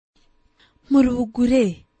Mũrungu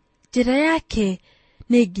rĩ, njĩra yake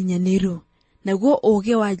nĩ nginyaniru, naguo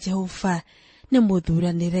ũũgĩ wa Jehova nĩ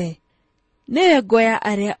mũthuranĩre. Nĩwe ngo ya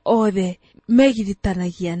arĩa othe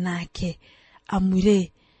megirithanagia nake, amu rĩ,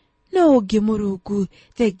 no ũngĩ Mũrungu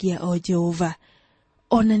thengia o Jehova.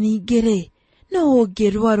 Ona ningĩ rĩ, no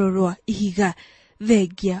ũngĩ rwaro rwa ihiga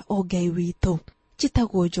thengia o Ngai witũ.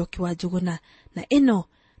 Njĩtagwo Njoki wa Njũgũna, na ĩno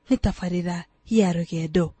nĩ tabarĩra ya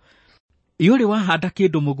rũgendo. Yũrĩ wahanda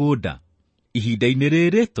kĩndũ mũgũnda, ihinda-inĩ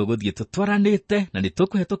rĩrĩ tũgũthiĩ tũtwaranĩte na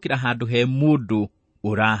nĩtũkũhetũkĩra handũ he mũndũ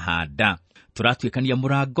ũrahanda. Tũratuĩkania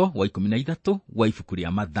mũrango wa 13 wa ibuku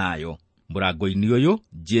rĩa Mathayo. Mũrango-inĩ ũyũ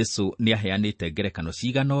Jesũ nĩaheanĩte ngerekano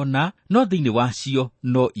cigana ũna, no thĩinĩ wacio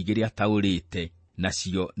no igĩrĩ ataũrĩte.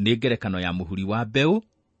 Nacio nĩ ngerekano ya mũhuri wa mbeu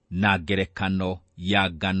na ngerekano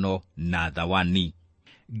ya ngano na thawani.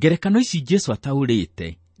 Ngerekano ici Jesũ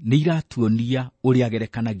ataũrĩte nĩ iratuonia ũrĩa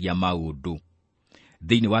agerekanagia maũndũ.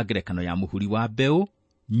 Thĩinĩ wa ngerekano ya mũhuri wa mbeu,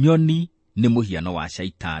 nyoni nĩ mũhiano wa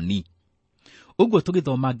Shaitani. Ũguo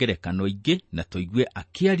tũgĩthoma ngerekano ingĩ na tũigue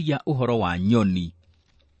akĩaria ũhoro wa nyoni,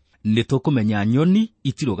 nĩtũkũmenya nyoni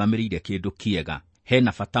itirũgamĩrĩire kĩndũ kĩega.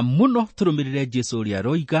 Hena bata mũno tũrũmĩrĩre Jesũ ũrĩa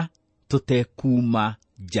aroiga, tũtekuma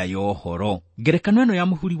nja ya ũhoro. Ngerekano ĩno ya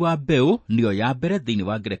mũhuri wa mbeu nĩyo ya mbere thĩinĩ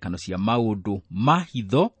wa ngerekano cia maũndũ ma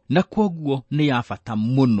hitho, na kwoguo nĩ ya bata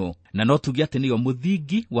mũno, na no tuge atĩ nĩyo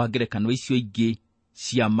mũthingi wa ngerekano icio ingĩ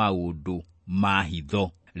cia maũndũ ma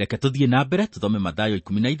hitho. Reke tũthiĩ na mbere tũthome Mathayo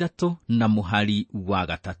 13 na mũhari wa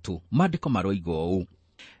 3. Maandĩko maroiga ũũ: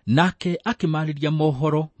 nake akĩmarĩria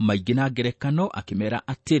mohoro maingĩ na ngerekano, akĩmera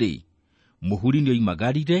atĩrĩ, mũhuri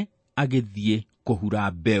nĩoimagarire agĩthiĩ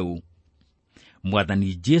kũhura mbeu.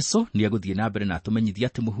 Mwathani Jesũ nĩagũthiĩ na mbere na atũmenyithia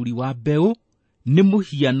atĩ mũhuri wa mbeu nĩ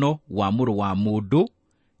mũhiano wa mũrũ wa mũndũ,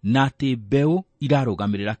 na atĩ mbeu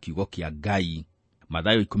irarũgamĩrĩra kiugo kĩa Ngai.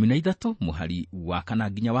 Mathayo 13 mũhari wa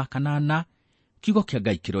 4 nginya wa 8, kiugo kĩa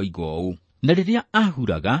Ngai kĩroiga ũũ: na rĩrĩa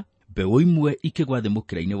ahuraga, mbeu imwe ikĩgwa thĩ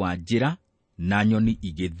mũkĩra-inĩ wa njĩra, na nyoni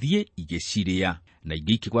igĩthiĩ igĩcirĩa, na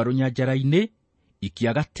ingĩ ikĩgwa rũnyanjara-inĩ,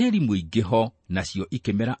 ikĩaga tĩĩri mũingĩ ho, nacio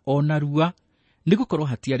ikĩmera o narua, nĩgũkorwo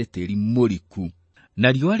hatiarĩ tĩĩri mũriku.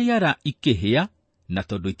 Na riũa rĩara ikĩhĩa, na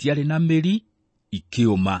tondũ itiarĩ na mĩri,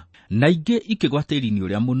 ikĩũma. Na ingĩ ikĩgwa tĩĩri-inĩ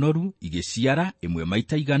ũrĩa mũnoru, igĩciara, ĩmwe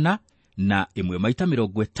maita 100, na ĩmwe maita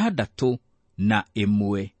 60, na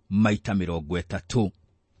ĩmwe maita 30.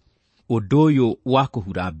 Ũndũ ũyũ wa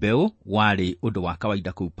kũhura mbeu warĩ ũndũ wa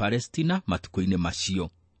kawaida kũu Palestina matukũ-inĩ macio.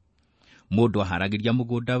 Mũndũ aharagĩria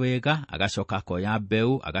mũgũnda wega, agacoka akoya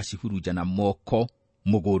mbeu, agacihurunja na moko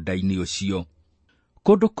mũgũnda-inĩ ũcio.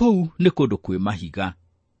 Kũndũ kũu nĩ kũndũ kwĩ mahiga,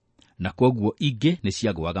 na kwoguo ingĩ nĩ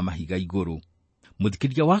ciagwaga mahiga igũrũ.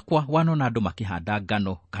 Mũthikĩria wakwa, wanona andũ makĩhanda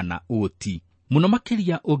ngano kana ũti, mũno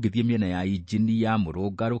makĩria ũngĩthiĩ mĩena ya Injini, ya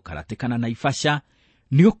Mũrũngarũ, Karatĩ kana Naivasha,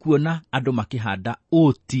 nĩ ũkuona andũ makĩhanda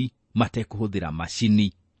ũti matekũhũthĩra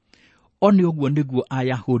macini. One ũguo nĩguo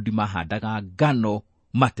Ayahudi mahandaga ngano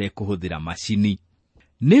matekũhũthĩra macini.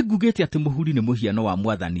 Nĩngugĩte atĩ mũhuri nĩ mũhiano wa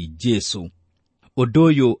Mwathani Jesũ. Ũndũ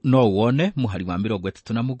ũyũ no wone mũhari wa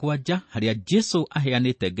 37 harĩa Jesũ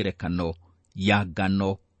aheanĩte ngerekano ya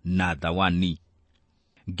ngano na thawani.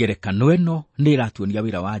 Ngerekano ĩno nĩ ĩratuonia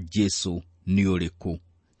wĩra wa Jesũ nĩ ũrĩkũ.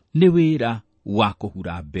 Nĩ wĩra wa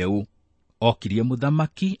kũhura mbeu. Okirie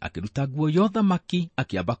mũthamaki, akĩruta nguo ya ũthamaki,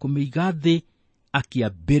 akĩamba kũmĩiga thĩ,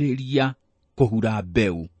 akĩambĩrĩria kũhura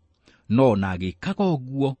mbeu. No na agĩkaga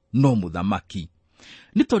ũguo no mũthamaki.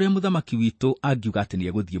 Nĩ ta ũrĩa mũthamaki witũ angiuga atĩ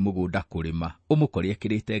nĩegũthiĩ mũgũnda kũrĩma, ũmũkore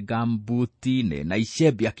ekĩrĩte gambuti na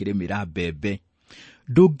icembe akĩrĩmĩra mbembe.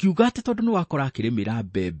 Ndũngiuga atĩ tondũ nĩ wakora akĩrĩmĩra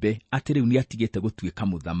mbembe atĩ rĩu nĩatigĩte gũtuĩka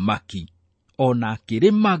mũthamaki. Ona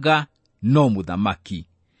akĩrĩmaga no mũthamaki.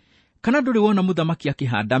 Kana ndũrĩ wona mũthamaki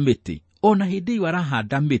akĩhanda mĩtĩ? Ona hĩndĩ ĩyo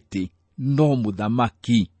arahanda mĩtĩ no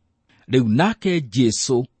mũthamaki. Rĩu nake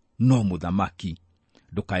Jesũ no mũthamaki.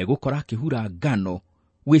 Ndũkae gũkora akĩhura ngano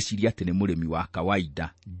wĩciria atĩ nĩ mũrĩmi wa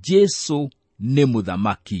kawaida. Jesũ nĩ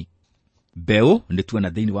mũthamaki. Mbeu nĩ tuona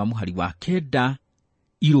thĩinĩ wa mũhari wa 9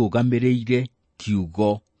 irũgamĩrĩire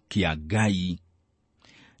kiugo kĩa Ngai.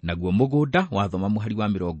 Naguo mũgũnda wathoma mũhari wa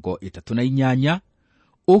 38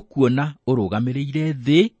 ũkuona ũrũgamĩrĩire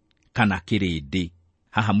thĩ kana kĩrĩndĩ.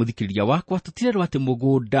 Haha mũthikĩrĩria wakwa, tũtirerwo atĩ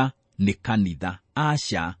mũgũnda nĩ kanitha.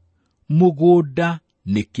 Aca, mũgũnda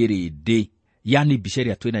nĩ kĩrĩndĩ. Yani mbica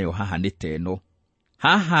ĩrĩa twĩnayo haha nĩ teno.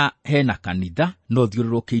 Haha hena kanitha no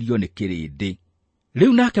thiũrũrũkĩirio nĩ kĩrĩndĩ.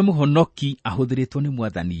 Rĩu nake mũhonoki ahũthĩrĩtwo nĩ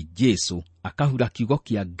Mwathani Jesũ, akahura kiugo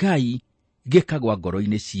kĩa Ngai gĩkagwa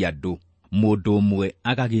ngoro-inĩ cia andũ. Mũndũ ũmwe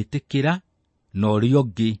agagĩtĩkĩra na ũrĩa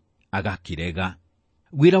ũngĩ agakĩrega.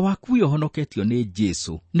 Wĩra waku ũyũ ũhonoketio nĩ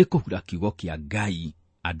Jesũ nĩ kũhura kiugo kĩa Ngai.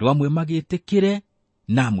 Andũ amwe magĩtĩkĩre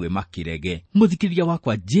namwe makirege. Muthikiriria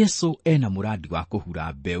wakwa, Jesu ena muradi wa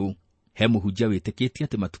kuhura mbeu. He muhunjia wĩtĩkĩtie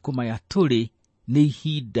atĩ matukũ maya tũrĩ nĩ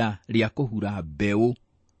ihinda rĩa kũhura mbeu,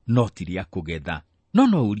 no ti rĩa kũgetha.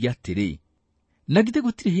 No uria atĩrĩ, na githĩ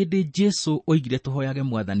gũtirĩ hĩndĩ Jesu oigire tũhoyage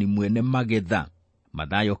Mwathani mwene magetha?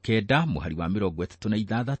 Mathayo 9 mũhari wa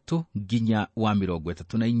 36 nginya wa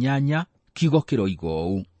 38, kiugo kĩroiga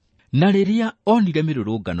ũũ: na rĩrĩa onire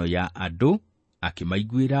mĩrũrũngano ya andũ,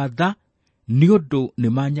 akĩmaiguĩra tha, nĩ ũndũ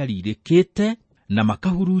nĩmanyarirĩkĩte na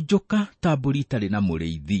makahurunjũka ta mbũri itarĩ na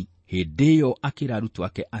mũrĩithi. Hĩndĩ ĩyo akĩra arutwo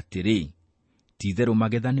ake atĩrĩ, ti-itherũ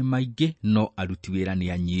magetha nĩ maingĩ, no aruti wĩra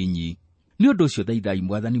nĩ anyinyi. Nĩ ũndũ ũcio thaithai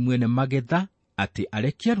Mwathani mwene magetha atĩ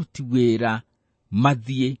areke aruti wĩra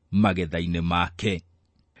mathiĩ magetha-inĩ make.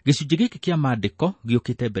 Gĩcunjĩ gĩkĩ kĩa maandĩko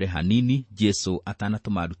gĩũkĩte mbere hanini Jesu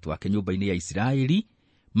atanatũma arutwo ake nyũmba-inĩ ya Isiraeli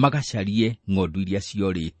magacarie ng'ondu iria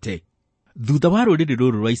ciorĩte. Thutha wa rũrĩrĩ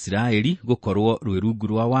rũrũ rwa Isiraeli gũkorwo rwĩ rungu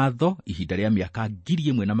rwa watho ihinda rĩa mĩaka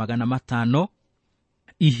 1,500,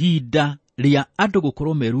 ihinda rĩa andũ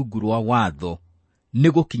gũkorwo me rungu rwa watho nĩ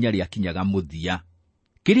gũkinya rĩakinyaga mũthia.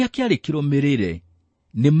 Kĩrĩa kĩarĩ kĩrũmĩrĩre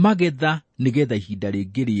nĩ magetha, nĩgetha ihinda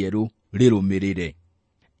rĩngĩ rĩerũ rĩrũmĩrĩre.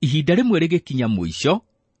 Ihinda rĩmwe rĩgĩkinya mũico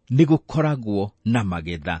nĩ gũkoragwo na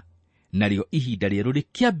magetha, narĩo ihinda rĩerũ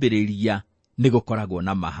rĩkĩambĩrĩria nĩ gũkoragwo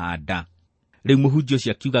na mahanda. Rĩu mũhunjia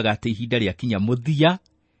ũcio akiugaga atĩ ihinda rĩakinya mũthia,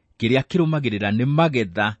 kĩrĩa kĩrũmagĩrĩra nĩ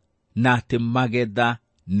magetha, na atĩ magetha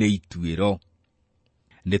nĩ ituĩro.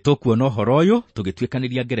 Nĩ tũkuona ũhoro ũyũ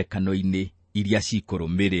tũgĩtuĩkanĩria ngerekano-inĩ iria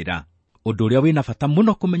cikũrũmĩrĩra. Ũndũ ũrĩa wĩna bata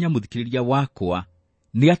mũno kũmenya, mũthikĩrĩria wakwa,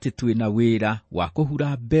 nĩ atĩ twĩna wĩra wa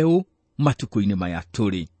kũhura mbeu matukũ-inĩ maya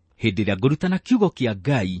tũrĩ. Hĩndĩ ĩrĩa ngũrutana kiugo kĩa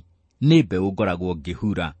Ngai, nĩ mbeu ngoragwo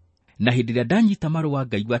ngĩhura. Na hĩndĩ ĩrĩa ndanyita marũa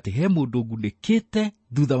ngaigua atĩ he mũndũ ngunĩkĩte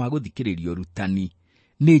thutha wa gũthikĩrĩria ũrutani,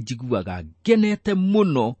 nĩ njiguaga ngenete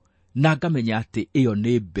mũno na ngamenya atĩ ĩyo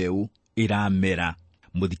nĩ mbeu ĩramera.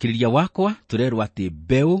 Mũthikĩrĩria wakwa, tũrerwo atĩ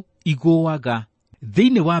mbeu igũaga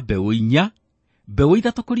thĩinĩ wa mbeu 4, mbeu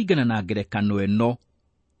 3 kũringana na ngerekano ĩno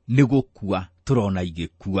nĩ gũkua tũrona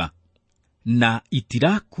igĩkua. Na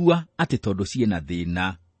itirakua atĩ tondũ ciĩna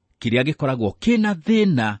thĩna. Kĩrĩa gĩkoragwo kĩna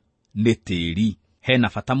thĩna nĩ tĩri.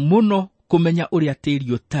 Hena bata mũno kũmenya ũrĩa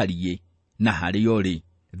tĩri ũtariĩ na harĩ ũrĩ.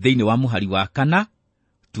 Thĩinĩ wa mũhari wa 4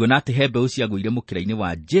 tuona atĩ he mbeu ciagũire mũkĩra-inĩ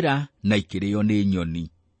wa njĩra na ikĩrĩo nĩ nyoni.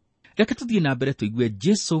 Reke tũthiĩ na mbere tũigue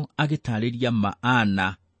Jesu agĩtarĩria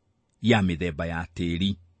maana ya mĩthemba ya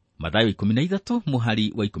tĩri. Mathayo 13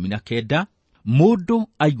 mũhari wa 19, mũndũ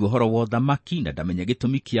aigua ũhoro wa ũthamaki na ndamenya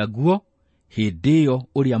gĩtũmi kĩaguo, hĩndĩ ĩyo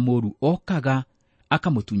ũrĩa mũũru okaga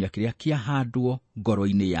akamũtunya kĩrĩa kĩahandwo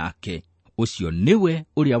ngoro-inĩ yake. Ũcio nĩwe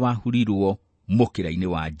ũrĩa wahurirwo mũkĩra-inĩ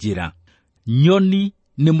wa njĩra. Nyoni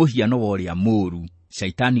nĩ mũhiano wa ũrĩa mũũru.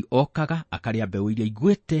 Shaitani okaga akarĩa mbeu iria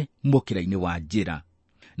igwĩte mũkĩra-inĩ wa njĩra.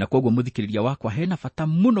 Na kwoguo mũthikĩrĩria wakwa, hena bata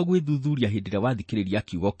mũno gwĩthuthuria hĩndĩ ĩrĩa wathikĩrĩria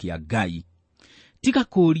kiugo kĩa Ngai. Tiga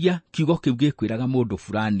kũũria kiugo kĩu gĩkwĩraga mũndũ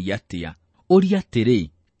fulani atĩa. Ũria atĩrĩ,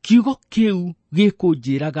 kiugo kĩu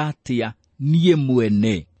gĩkũnjĩraga atĩa niĩ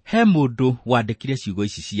mwene. He mũndũ wandĩkire ciugo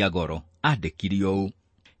ici cia goro. Andĩkire ũũ: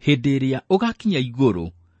 hĩndĩ ĩrĩa ũgakinya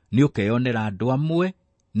igũrũ nĩ ũkeyonera andũ amwe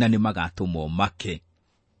na nĩ magatũmwo make.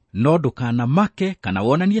 No ndũkanamake kana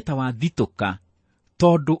wonanie ta wathitũka,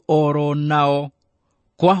 tondũ oro nao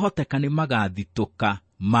kwahoteka nĩ magathitũka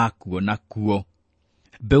makuona kuo.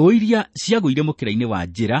 Mbeu iria ciagũire mũkĩra-inĩ wa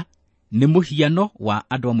njĩra nĩ mũhiano wa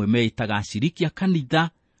andũ amwe meitaga aciriki a kanitha,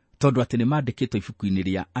 tondũ atĩ nĩ mandĩkĩtwo ibuku-inĩ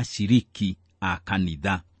rĩa aciriki a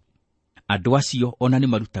kanitha. Andũ acio ona nĩ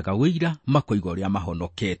marutaga wĩira makoiga ũrĩa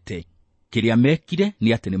mahonokete. Kĩrĩa mekire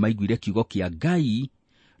nĩ atĩ nĩ maiguire kiugo kĩa Ngai,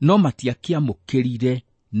 no matiakĩamũkĩrire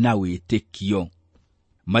na wĩtĩkio.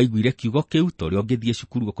 Maiguire kiugo kĩu ta ũrĩa ũngĩthiĩ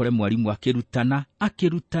cukuru ũkore mwarimũ akĩrutana,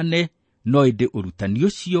 akĩrutane, no ĩndĩ ũrutani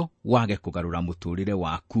ũcio wage kũgarũra mũtũũrĩre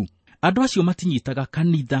waku. Andũ acio matinyitaga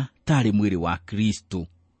kanitha tarĩ mwĩrĩ wa Kristo.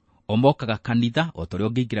 Omokaga kanitha o ta ũrĩa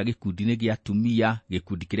ũngĩingĩra gĩkundi-inĩ gĩa atumia,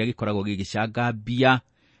 gĩkundi kĩrĩa gĩkoragwo gĩgĩcangambia,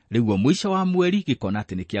 rĩu mũico wa mweri gĩkona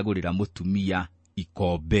atĩ nĩ kĩagũrĩra mũtumia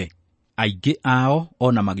ikombe. Aingĩ ao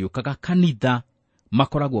ona magĩũkaga kanitha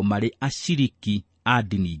makoragwo marĩ aciriki a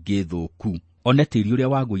ndini ingĩ thũku. One tĩri ũrĩa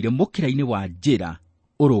wagũire mũkĩra-inĩ wa njĩra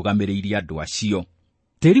ũrũgamĩrĩire andũ acio.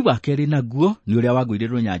 Tĩri wa kerĩ naguo nĩ ũrĩa wagũire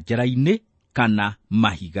rũnyanjara-inĩ kana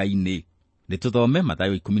mahiga-inĩ. Nĩtũthome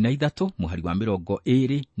Mathayo 13 mũhari wa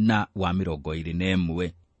 20 na wa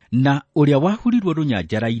 21. Na ũrĩa wahurirwo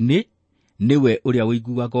rũnyanjara-inĩ nĩwe ũrĩa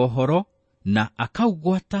ũiguaga ũhoro na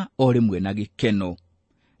akaugwata o rĩmwe na gĩkeno.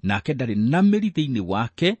 Nake ndarĩ na mĩri thĩinĩ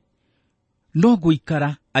wake, no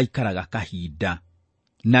gũikara aikaraga kahinda.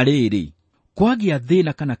 Na rĩrĩ, kwagĩa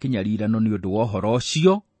thĩna kana kĩnyariirano nĩ ũndũ wa ũhoro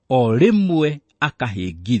ũcio, o rĩmwe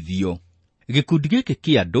akahĩngithio. Gĩkundi gĩkĩ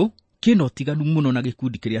kĩa andũ kĩna ũtiganu mũno na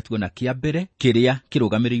gĩkundi kĩrĩa tuona kĩa mbere kĩrĩa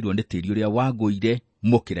kĩrũgamĩrĩirwo nĩ tĩri ũrĩa wagũire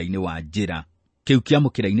mũkĩra-inĩ wa njĩra. Kĩu kĩa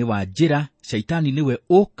mũkĩra-inĩ wa njĩra, Shaitani nĩwe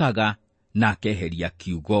ũkaga na akeheria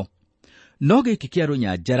kiugo. No gĩkĩ kĩa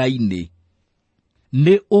rũnyanjara-inĩ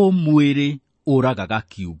nĩ ũmwĩrĩ ũragaga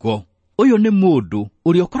kiugo. Ũyũ nĩ mũndũ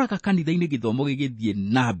ũrĩa ũkoraga kanitha-inĩ gĩthomo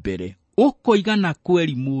gĩgĩthiĩ na mbere, ũkoigana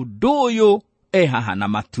kweri mũndũ ũyũ haha na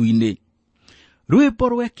matu-inĩ. Rwĩmbo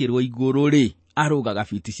rwekĩrwo igũrũ arũgaga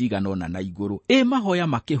biti cigana ũna na igũrũ, mahoya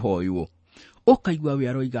makĩhoywo, ũkaigua we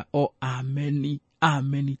aroiga o ameni,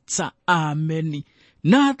 ameni, ta ameni,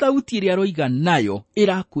 na thauti ĩrĩa aroiga nayo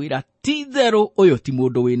ĩrakwĩra ti therũ, ũyũ ti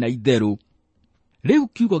mũndũ wĩna itherũ. Rĩu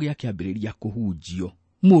kiugo gĩakĩambĩrĩria kũhunjio,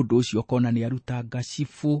 mũndũ ũcio ũkona nĩ aruta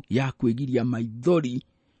ngacibũ ya kwĩgiria maithori,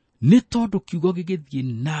 nĩ tondũ kiugo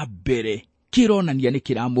gĩgĩthiĩ na mbere kĩronania nĩ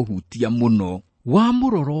kĩramũhutia mũno.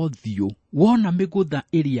 Wamũrora ũthiũ, wona mĩgũtha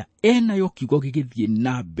ĩrĩa enayo kiugo gĩgĩthiĩ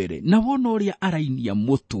na mbere, na wona ũrĩa arainia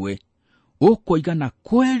mũtwe, ũkoigana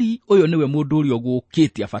kweri ũyũ nĩwe mũndũ ũrĩa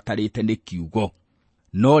ũgũkĩte abatarĩte nĩ kiugo.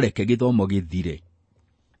 No reke gĩthomo gĩthire,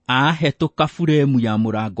 ahetũka buremu ya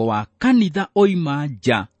mũrango wa kanitha oima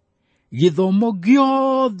nja, gĩthomo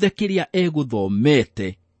gĩothe kĩrĩa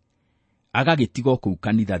egũthomete agagĩtiga kũu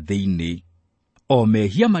kanitha thĩinĩ. O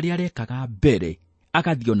mehia marĩa arekaga mbere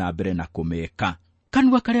agathiĩ na mbere na kũmeka.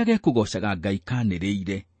 Kanua karĩa gekũgocaga Ngai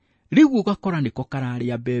kanĩrĩire, rĩu ũgakora nĩko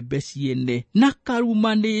kararĩa mbembe ciene na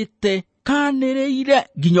karumanĩte kanĩrĩire,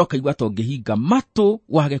 nginya ũkaigua ta ũngĩhinga matũ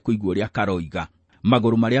wage kũigua ũrĩa karoiga.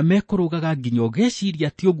 Magũrũ marĩa mekũrũgaga nginya ũgeciria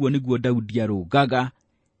ti ũguo nĩguo Daudi arũgaga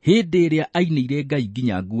hĩndĩ ĩrĩa ainĩire Ngai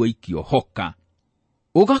nginya nguo ikĩohoka.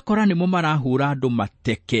 Ũgakora nĩmo marahũra andũ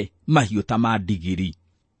mateke mahiũ ta ma ndigiri.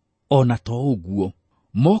 Ona to ũguo,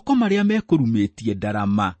 moko marĩa mekũrumĩtie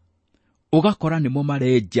ndarama, ũgakora nĩmo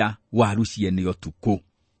marenja waru ciene ũtukũ.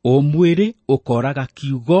 O mwĩrĩ ũkoraga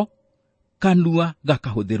kiugo, kanua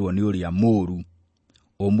gakahũthĩrwo nĩ ũrĩa mũũru.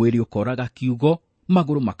 O mwĩrĩ ũkoraga kiugo,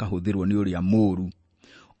 magũrũ makahũthĩrwo nĩ ũrĩa mũũru.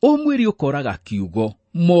 O mwĩrĩ ũkoraga kiugo,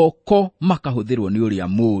 moko makahũthĩrwo nĩ ũrĩa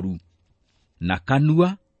mũũru. Na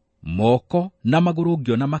kanua, moko na magũrũ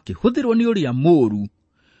ngĩona makĩhũthĩrwo nĩ ũrĩa mũũru,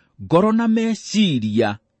 ngoro na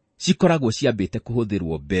meciria cikoragwo ciambĩte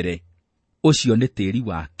kũhũthĩrwo mbere. Ũcio nĩ tĩri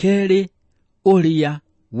wa kerĩ ũrĩa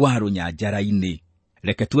wa rũnyanjara-inĩ.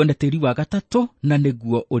 Reke tuone tĩri wa gatatũ, na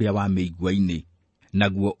nĩguo ũrĩa wa mĩigua-inĩ.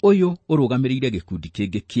 Naguo ũyũ ũrũgamĩrĩire gĩkundi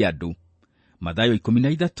kĩngĩ kĩa andũ. Mathayo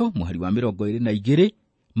 13 mũhari wa 22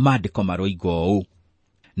 maandĩko maroiga ũũ: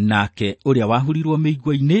 nake ũrĩa wahurirwo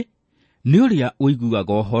mĩigua-inĩ nĩ ũrĩa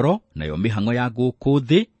ũiguaga ũhoro, nayo mĩhang'o ya gũkũ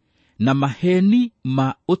thĩ na maheni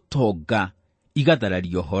ma ũtonga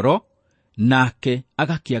igathararia ũhoro, nake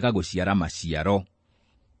agakĩaga gũciara maciaro.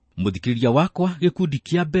 Mũthikĩrĩria wakwa, gĩkundi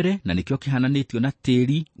kĩa mbere, na nĩkĩo kĩhananĩtio na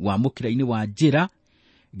tĩri wa mũkĩra-inĩ wa njĩra,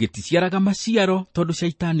 gĩticiaraga maciaro tondũ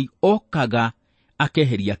Shaitani okaga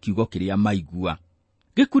akeheria kiugo kĩrĩa maigua.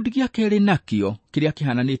 Gĩkundi gĩa kerĩ nakĩo, kĩrĩa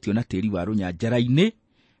kĩhananĩtio na tĩri wa rũnyanjara-inĩ,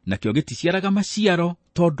 nakĩo gĩticiaraga maciaro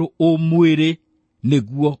tondũ ũmwĩrĩ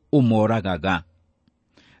nĩguo ũmoragaga.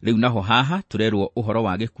 Rĩu naho haha tũrerwo ũhoro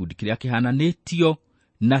wa gĩkundi kĩrĩa kĩhananĩtio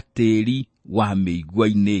na tĩri wa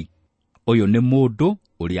mĩigua-inĩ. Ũyũ nĩ mũndũ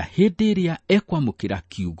ũrĩa hĩndĩ ĩrĩa ekwamũkĩra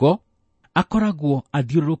kiugo akoragwo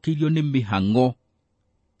athiũrũrũkĩirio nĩ mĩhang'o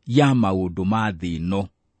ya maũndũ ma thĩ ĩno.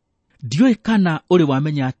 Ndiũĩ kana ũrĩ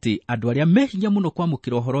wamenya atĩ andũ arĩa mehinya mũno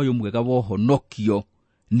kwamũkĩra ũhoro ũyũ mwega wa ũhonokio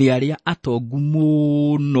nĩ arĩa atongu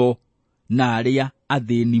mũno na arĩa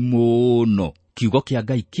athĩni mũno. Kiugo kĩa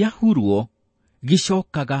Ngai kĩahurwo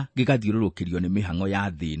gĩcokaga gĩgathiũrũrũkĩrio nĩ mĩhang'o ya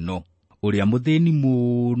thĩ ĩno. Ũrĩa mũthĩni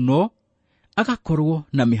mũno agakorwo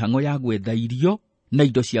na mĩhang'o ya gwetha irio na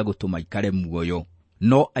indo cia gũtũma ikare muoyo,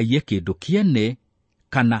 no aiye kĩndũ kĩene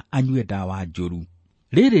kana anyue ndawa njũru.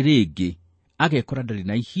 Rĩrĩ rĩngĩ agekora ndarĩ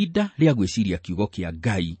na ihinda rĩa gwĩciria kiugo kĩa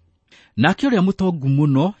Ngai. Nake ũrĩa mũtongu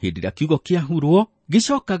mũno hĩndĩ ĩrĩa kiugo kĩahurwo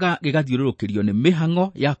gĩcokaga gĩgathiũrũrũkĩrio nĩ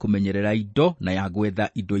mĩhang'o ya kũmenyerera indo na ya gwetha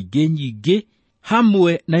indo ingĩ nyingĩ,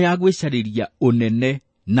 hamwe na ya gwĩcarĩria ũnene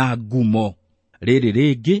na ngumo. Rĩrĩ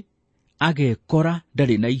rĩngĩ agekora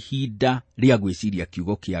ndarĩ na ihinda rĩa gwĩciria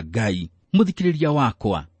kiugo kĩa Ngai. Mũthikĩrĩria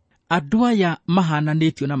wakwa, andũ aya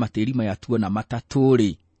mahananĩtio na matĩri maya tuona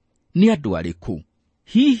matatũ-rĩ, nĩ andũ arĩkũ?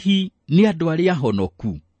 Hihi nĩ andũ arĩa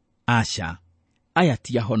ahonoku? Aca, aya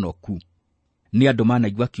ti ahonoku. Nĩ andũ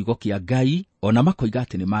manaigua kiugo kĩa Ngai, ona makoiga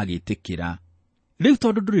atĩ nĩ magĩtĩkĩra. Rĩu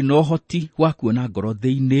tondũ ndũrĩ na ũhoti wa kuona ngoro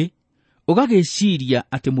thĩinĩ, ũgagĩciria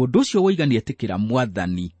atĩ mũndũ ũcio woiga nĩetĩkĩra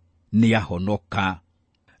Mwathani nĩ ahonoka.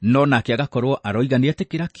 No nake agakorwo aroiga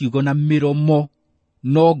nĩetĩkĩra kiugo na mĩromo,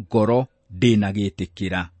 no ngoro ndĩna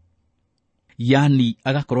gĩtĩkĩra. yani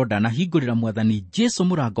agakorwo ndanahingũrĩra Mwathani Jesũ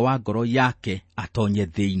mũrango wa ngoro yake atonye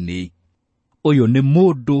thĩinĩ. Ũyũ nĩ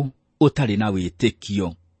mũndũ ũtarĩ na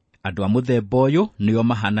wĩtĩkio. Andũ a mũthemba ũyũ nĩo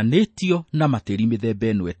mahananĩtio na matĩri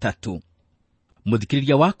mĩthemba ĩno ĩtatũ.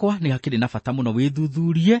 Mũthikĩrĩria wakwa, nĩ hakĩrĩ na bata mũno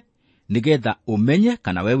wĩthuthurie nĩgetha ũmenye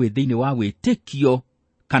kana we wĩ thĩinĩ wa wĩtĩkio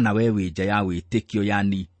kana we wĩ nja ya wĩtĩkio,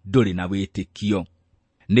 yani ndũrĩ na wĩtĩkio.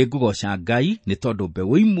 Nĩ ngũgoca Ngai nĩ tondũ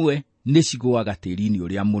mbeũ imwe nĩ cigũaga tĩri-inĩ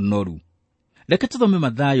ũrĩa mũnoru. Reke tũthome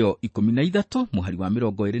Mathayo 13 mũhari wa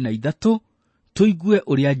 23 tũigue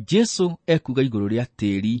ũrĩa Jesũ ekuga igũrũ rĩa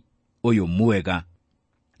tĩri ũyũ mwega.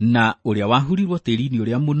 Na ũrĩa wahurirwo tĩri-inĩ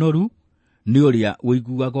ũrĩa mũnoru nĩ ũrĩa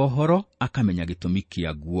ũiguaga ũhoro akamenya gĩtũmi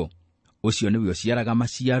kĩaguo. Ũcio nĩwe ũciaraga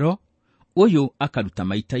maciaro, ũyũ akaruta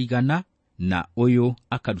maita 100, na ũyũ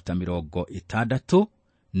akaruta 60,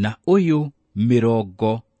 na ũyũ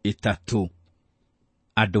 30.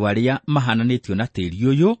 Andũ arĩa mahananĩtio na tĩri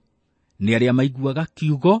ũyũ nĩ arĩa maiguaga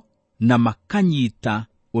kiugo na makanyita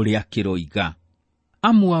ũrĩa kĩroiga.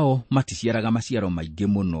 Amwe ao maticiaraga maciaro maingĩ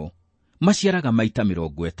mũno, maciaraga maita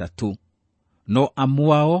 30, no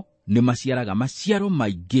amwe ao nĩ maciaraga maciaro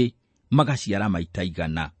maingĩ, magaciara maita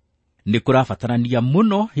 100. Nĩ kũrabatarania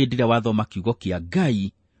mũno hĩndĩ ĩrĩa wathoma kiugo kĩa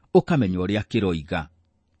Ngai ũkamenya ũrĩa kĩroiga.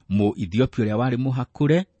 Mũethiopia ũrĩa warĩ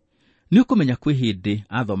mũhakũre nĩ ũkũmenya kwĩ hĩndĩ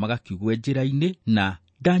athomaga kiugo njĩra-inĩ na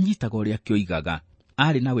ndanyitaga ũrĩa kĩoigaga.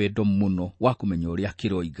 Arĩ na wendo mũno wa kũmenya ũrĩa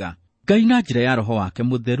kĩroiga. Ngai na njĩra ya Roho wake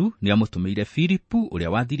Mũtheru nĩ amũtũmĩire Filipu ũrĩa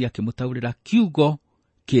wathire akĩmũtaũrĩra kiugo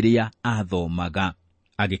kĩrĩa athomaga.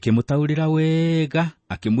 Agĩkĩmũtaũrĩra wega,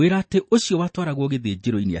 akĩmwĩra atĩ ũcio watwaragwo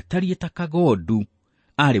gĩthĩnjĩro-inĩ atariĩ ta kagondu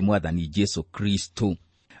arĩ Mwathani Jesũ Kristo.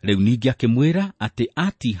 Rĩu ningĩ akĩmwĩra atĩ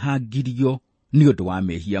atihangirio nĩ ũndũ wa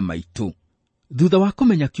mehia maitũ. Thutha wa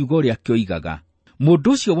kũmenya kiugo ũrĩa kĩoigaga,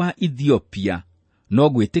 mũndũ ũcio wa Ethiopia no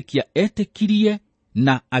gwĩtĩkia etĩkirie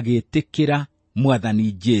na agĩtĩkĩra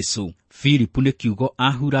Mwathani Jesũ. Filipu nĩ kiugo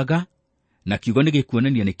ahuraga, na kiugo nĩ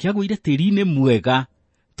gĩkuonania nĩ kĩagũire tĩri-inĩ mwega,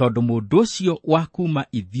 tondũ mũndũ ũcio wa kuma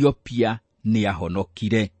Ethiopia nĩ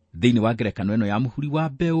ahonokire. Thĩinĩ wa ngerekano ĩno ya mũhuri wa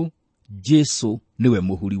Mbeu, Jesũ nĩwe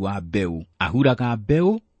mũhuri wa Mbeu. Ahuraga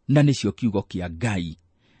Mbeu na nĩcio kiugo kĩa Ngai.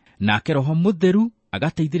 Nake Roho Mũtheru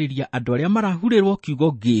agateithĩrĩria andũ arĩa marahurĩrwo kiugo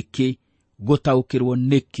gĩkĩ gũtaũkĩrwo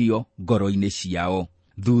nĩkĩo ngoro-inĩ ciao.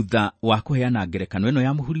 Thutha wa kũheana ngerekano ĩno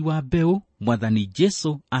ya mũhuri wa Mbeu, Mwathani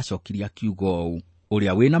Jesũ acokirie kiugo ũũ: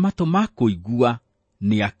 ũrĩa wĩna matũ ma kũigua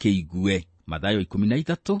nĩ akĩigue. Mathayo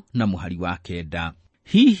 13 na mũhari wa 9.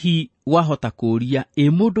 Hihi wahota kũũria,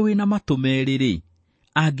 mũndũ wĩna matũ merĩ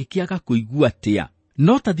angĩkĩaga kũigua atĩa?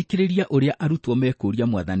 No tathikĩrĩria ũrĩa arutwo mekũũria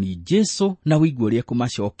Mwathani Jesũ na wĩigue ũrĩa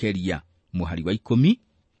kũmacokeria. Mũhari wa 10.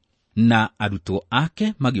 Na arutwo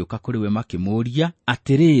ake magĩũka kũrĩ we makĩmũũria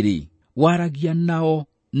atĩrĩrĩ, waragia nao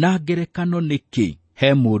na ngerekano nĩkĩ?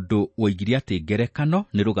 He mũndũ woigire atĩ ngerekano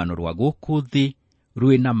nĩ rũgano rwa gũkũ thĩ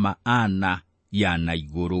rwĩna maana ya na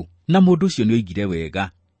igũrũ. Na mũndũ ũcio nĩ oigire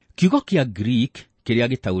wega. Kiugo kĩa Greek kĩrĩa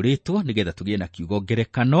gĩtaũrĩtwo nĩgetha tũgĩe na kiugo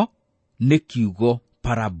ngerekano nĩ kiugo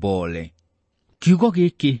parabole. Kiugo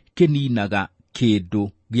gĩkĩ kĩninaga kĩndũ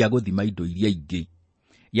gĩa gũthima indo iria ingĩ,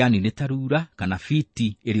 yani nĩ tarura kana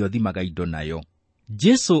fiti ĩrĩa ũthimaga indo nayo.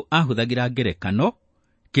 Jesũ ahũthagĩra ngerekano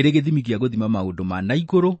kĩrĩ gĩthimi gĩa gũthima maũndũ ma na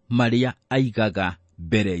igũrũ marĩa aigaga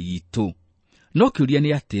mbere yitũ. No kĩũria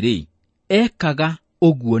nĩ atĩrĩ, ekaga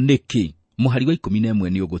ũguo nĩkĩ? Mũhari wa 11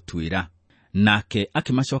 nĩ ũgũtwĩra. Nake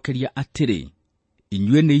akĩmacokeria atĩrĩ,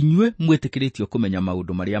 inyuĩ nĩ inyuĩ mwĩtĩkĩrĩtio kũmenya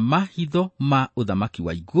maũndũ marĩa mahitho ma ũthamaki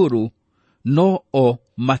wa igũrũ, no o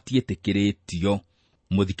matiĩtĩkĩrĩtio.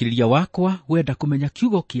 Mũthikĩrĩria wakwa, wenda kũmenya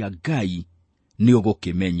kiugo kĩa Ngai nĩ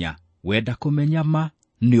ũgũkĩmenya. Wenda kũmenya ma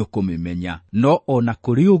nĩ ũkũmĩmenya. No ona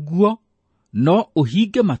kũrĩ ũguo, no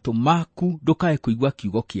ũhinge matũ maku ndũkae kũigua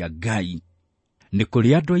kiugo kĩa Ngai. Nĩ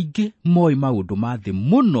kũrĩ andũ aingĩ moĩ maũndũ ma thĩ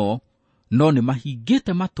mũno, no nĩ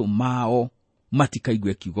mahingĩte matũ mao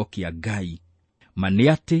matikaigue kiugo kĩa Ngai. Ma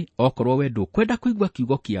nĩ atĩ okorwo we ndũkwenda kũigua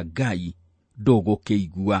kiugo kĩa Ngai,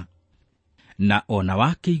 ndũgũkĩigua. Na ona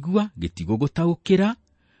wakĩigua gĩtigũgũtaũkĩra,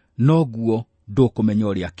 noguo ndũkũmenya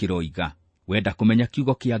ũrĩa kĩroiga. Wenda kũmenya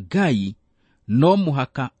kiugo kĩa Ngai, no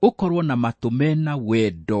mũhaka ũkorwo na matũ mena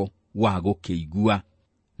wendo wa gũkĩigua.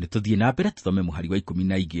 Nĩtũthiĩ na mbere tũthome mũhari wa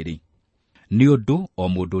 12. Nĩ ũndũ o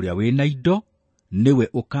mũndũ ũrĩa wĩna indo nĩwe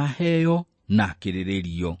ũkaheo na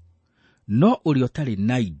akĩrĩrĩrio, no ũrĩa ũtarĩ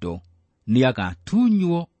na indo nĩ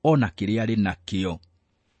agatunywo ona kĩrĩa arĩ nakĩo.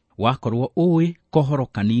 Wakorwo ũĩ kohoro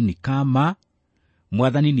kanini kama,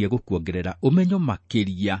 Mwathani nĩ egũkuongerera ũmenyo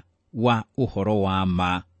makĩria wa ũhoro wa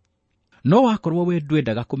ma. No wakorwo we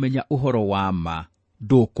ndwendaga kũmenya ũhoro wa ma,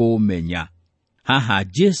 ndũkũũmenya. Haha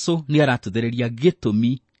Jesũ nĩ aratũthereria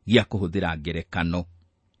gĩtũmi gĩa kũhũthĩra ngerekano.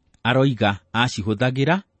 Aroiga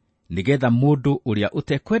acihuthagira nigetha mundu uria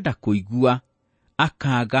utekwenda kuigua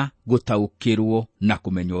akaga gutaukirwo na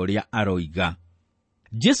kumenya uria aroiga.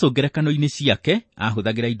 Jesu ngerekano-ini ciake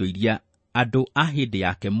ahuthagira indo iria andu a hindi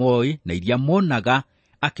yake moi na iria monaga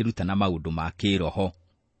akirutana maundu ma kiroho.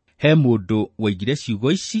 He mundu waigire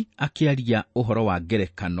ciugo ici akiaria uhoro wa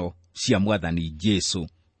ngerekano cia Mwathani Jesu.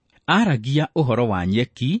 Aragia uhoro wa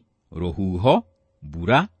nyeki, ruhuho,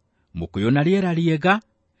 mbura, mukuyu na riera riega,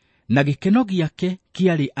 na gikeno giake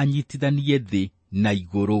kiari anyitithanie thi na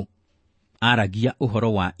iguru. Aragia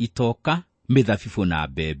uhoro wa itoka, mithabibu na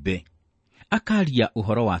mbembe. Akaria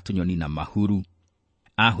uhoro wa tunyoni na mahuru.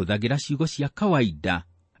 Ahuthagira ciugo cia kawaida,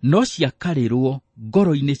 no ciakarirwo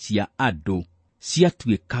ngoro-ini cia andu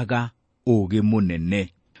ciatuikaga ugi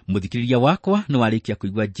munene. Muthikiriria wakwa ni warikia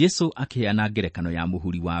kuigua Jesu akiheana ngerekano ya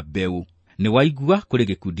muhuri wa mbeu. Ni waigua kuri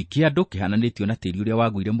gikundi kia andu kihananitio na tiri uria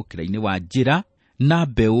waguire mukira-ini wa njira na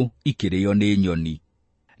mbeu ikirio ni nyoni.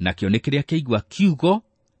 Na kio ni kiria kiigua kiugo,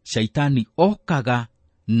 shaitani okaga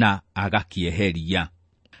na agakieheria.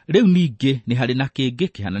 Riu ningi ni hari na kingi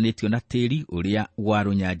kihananitio na tiri uria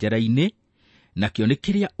warunyanjara-ini, na kio ni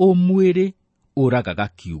kiria umwiri uragaga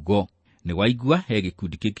kiugo. Ni waigua he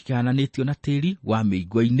gikundi kingi kihananitio na tiri wa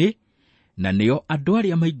meigua-ini, na nio andu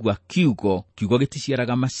aria maigua kiugo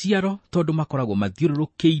giticiaraga maciaro tondu makoragwo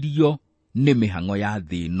mathiururukiirio ni mihango ya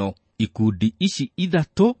thino. Ikundi ici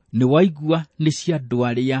ithatu ni waigua ni cia andu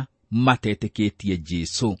aria matetikitie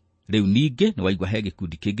Jesu. Riu ningi ni waigua he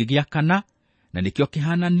gikundi kingi gia kana, na nikio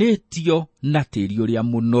kihananitio na tiri uria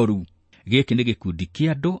munoru. Giki ni gikundi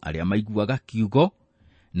kia andu aria maiguaga kiugo,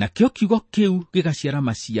 na kio kiugo kiu gigaciara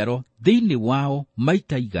maciaro thiini wao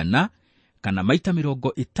maita 100 kana maita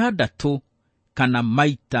 60 kana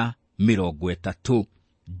maita 30.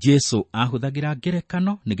 Jesu ahuthagira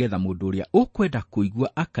ngerekano nigetha mundu uria ukwenda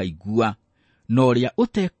kuigua akaigua, no uria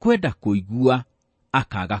utekwenda kuigua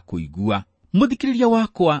akaga kuigua. Muthikiriria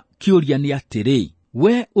wakwa, kiuria ni atiri,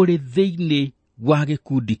 we uri thiini wa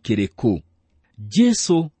gikundi kiriku?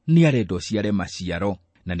 Jesu ni arenda uciare maciaro,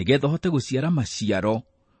 na nigetha uhote guciara maciaro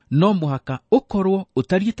no muhaka ukorwo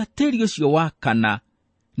utarieta tiri ucio wa kana,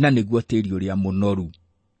 na niguo tiri uria munoru.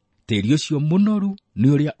 Tiri ucio munoru ni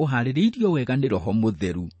uria uhaririirio wega ni Roho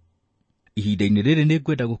Mutheru. Ihinda-ini riri ni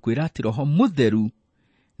ngwenda gukwira ati Roho Mutheru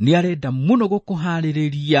ni arenda muno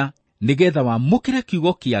gukuhaririria nigetha wamukire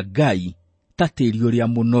kiugo kia Ngai ta tiri uria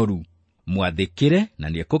munoru. Mwathikire na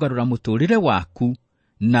ni ekugarura muturire waku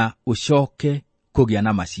na ucoke kugia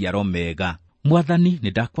na maciaro mega. Mwathani, ni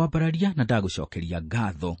ndakwambararia na ndagucokeria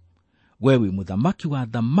ngatho. Wewe muthamaki wa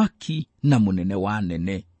thamaki na munene wa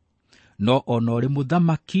nene. No ona uri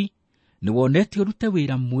muthamaki ni wonetio rute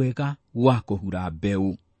wira mwega wa kuhura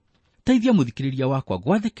mbeu. Teithia muthikiriria wakwa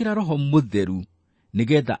gwathikira Roho Mutheru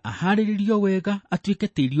nigetha ahariririo wega atuike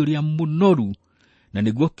tiri uria munoru, na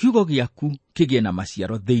niguo kiugo giaku kigie na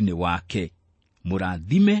maciaro thiini wake.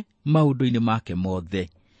 Murathime maundu-ini make mothe.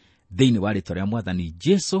 Thiini wa ritwa ria Mwathani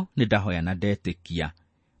Jesu ni ndahoya na ndetikia.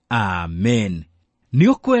 Amen. Ni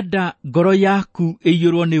ukwenda ngoro yaku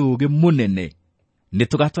iyurwo ni ugi munene? Ni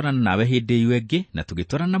tugatwarana nawe hindi iyo ingi, na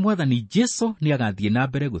tugitwarana Mwathani Jesu ni agathie na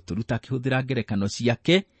mbere guturuta akihuthira ngerekano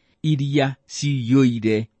ciake iria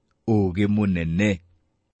ciyuire ugi munene.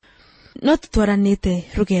 No tutwaranite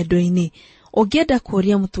rugendo-ini. Ungienda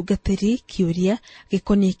kuria mutungatiri kiuria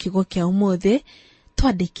gikoni kiugo kia umuthi,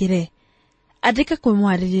 twandikire. Andika kwa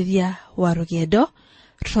mwaririria wa rugendo,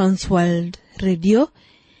 Transworld Radio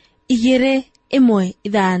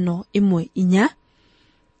 21514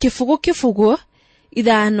 kifugu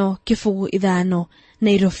 555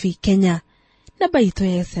 Nairobi, Kenya. Namba itu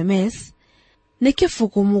ya SMS ni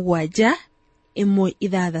kifugu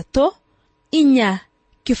 716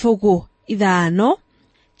 kifugu 5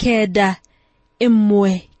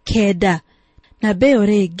 919. Na Mbeu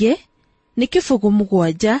ringi ni kifugu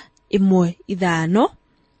 715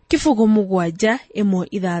 kifugu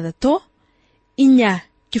 716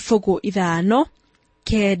 kifugu 5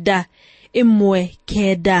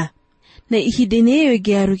 919. Na ihinda-ini iyo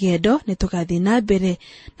ingi ya rugendo ni tugathie na mbere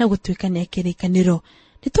na gutwikania kirikaniro.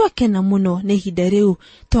 Ni twakena muno ni ihinda riu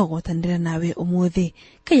twagotanira nawe umuthi.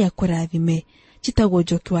 Ngai akurathime. Chitagwo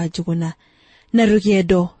Njoki wa Njuguna, na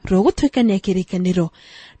rugendo rwo gutwikania kirikaniro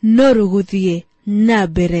no ruguthie na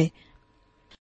mbere